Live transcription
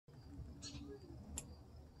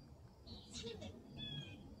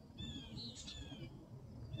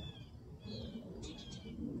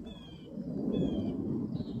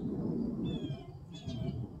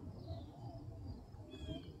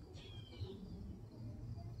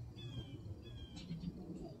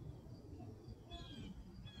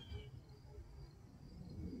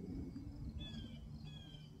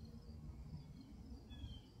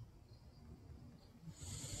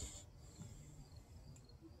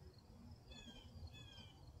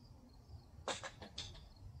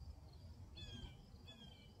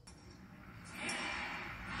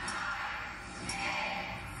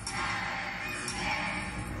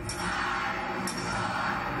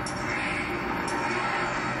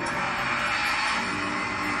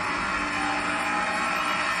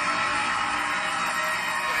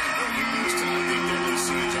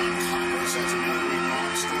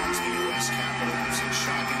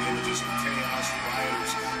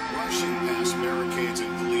barricades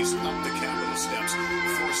and police up the Capitol steps,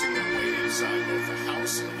 forcing their way inside. Both the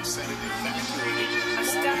House and the Senate evacuated a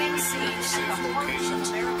stunning scene at safe the heart locations.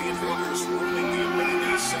 of The invaders rolling the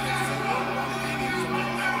amenities, Senate floor, one hanging from the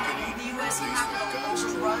balcony. The U.S. Police with Capitol guns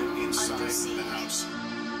was drawn run inside under the siege. House.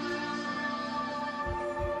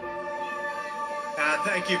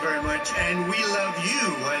 Thank you very much, and we love you,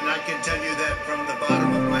 and I can tell you that from the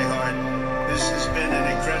bottom of my heart. This has been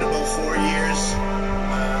an incredible 4 years.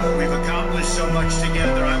 We've accomplished so much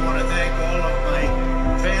together. I want to thank all of my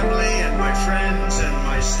family and my friends and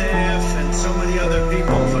my staff and so many other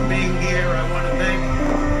people for being here. I want to thank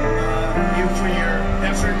you for your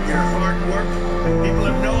effort, your hard work. People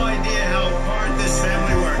have no idea how hard this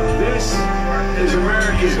family worked. This is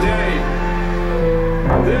America's day.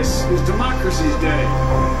 This is democracy's day.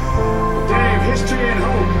 A day of history and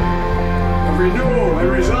hope, of renewal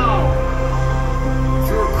and resolve.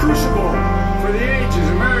 Through a crucible for the ages,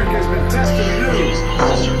 America has been tested anew.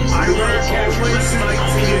 America can't wait to fight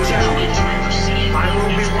for you challenge. I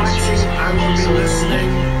will be watching, I will be listening,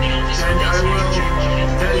 and I will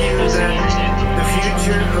tell you that the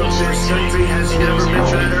future of this country has never been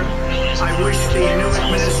better. I wish the new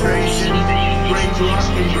administration great luck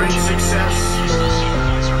and great success.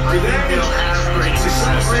 I think they'll have great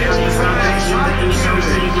success. They have the foundation to do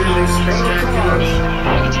something really spectacular.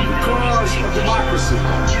 The cause of democracy.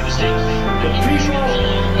 The people,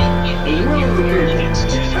 the will of the people,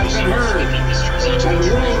 has been heard. And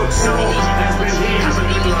the will of the soul has been healed. Have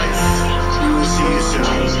a good life. We will see you soon.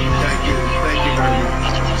 Thank you. Thank you very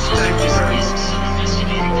much. Thank you very much.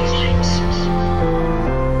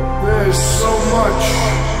 There's so much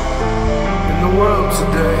in the world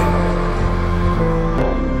today.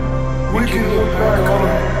 We can look back on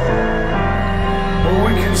it, or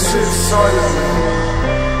we can sit silently.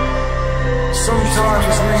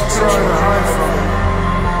 Sometimes we try to hide from it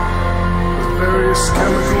with various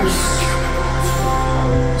chemicals,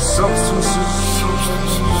 substances.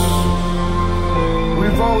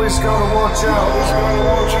 We've always got to watch out.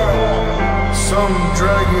 Some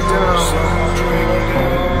drag you down,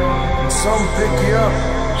 and some pick you up,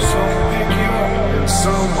 and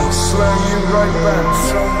some will slam you right back.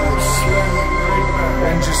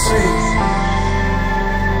 And you see,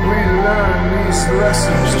 we learn these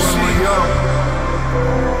lessons when we're young.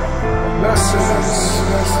 Lessons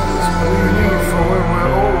we need for when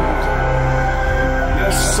we're old.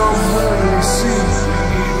 Some willingly see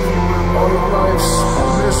all of life's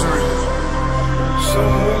misery.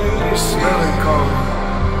 Melancholy.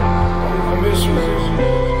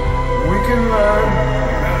 We can learn,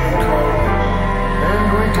 and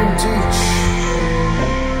we can teach.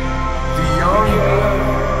 The young,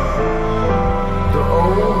 the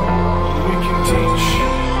old, we can teach.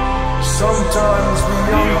 Sometimes the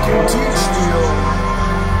young can teach the old.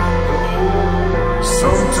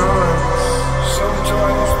 Sometimes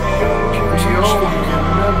the old can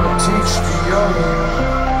never teach the young.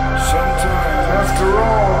 After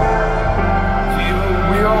all,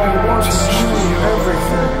 we all once knew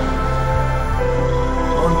everything.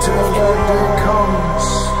 Until that day comes,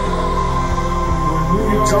 when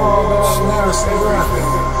we draw that last breath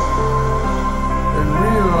and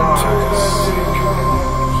realize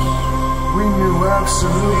we knew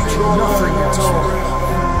absolutely nothing at all.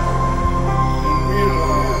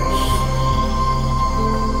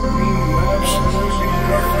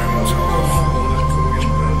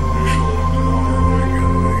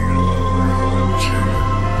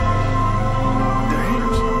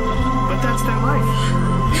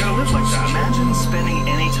 Spending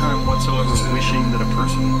any time whatsoever wishing that a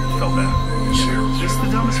person felt bad. It's the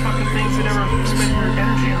dumbest fucking thing you'd ever spend your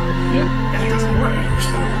energy on. Yeah. And it doesn't work.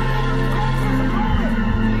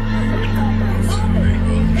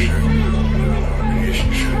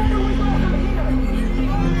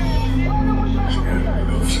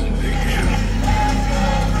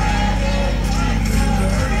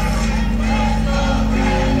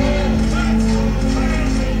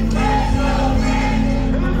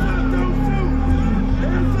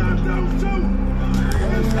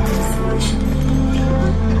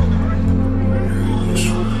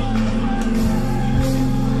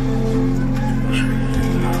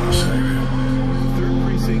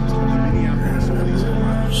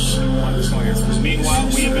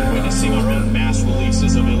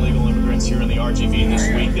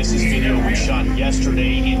 This is video we shot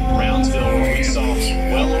yesterday in Brownsville, where we saw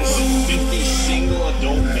well over 50 single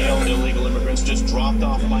adult male illegal immigrants just dropped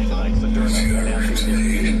off by ICE.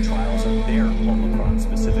 They're trials of their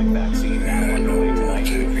Omicron-specific vaccine now underway tonight.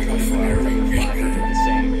 24 hours after Pfizer did the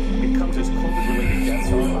same. It comes as COVID-related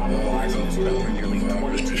deaths are on the rise and spread over nearly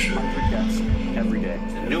 2,200 deaths every day.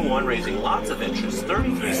 The new new one raising lots of interest.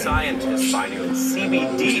 33 scientists finding that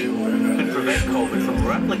CBD could prevent COVID from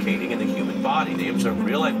replicating in the human body. They observed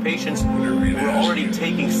real-life patients who were already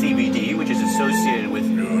taking CBD, which is associated with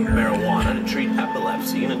marijuana, to treat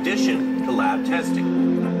epilepsy, in addition to lab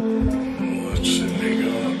testing.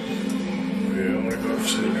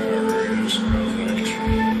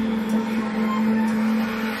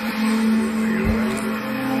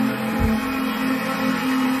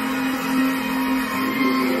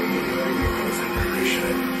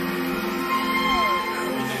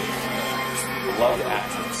 Beloved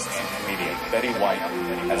actress and comedian Betty White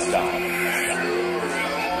has died.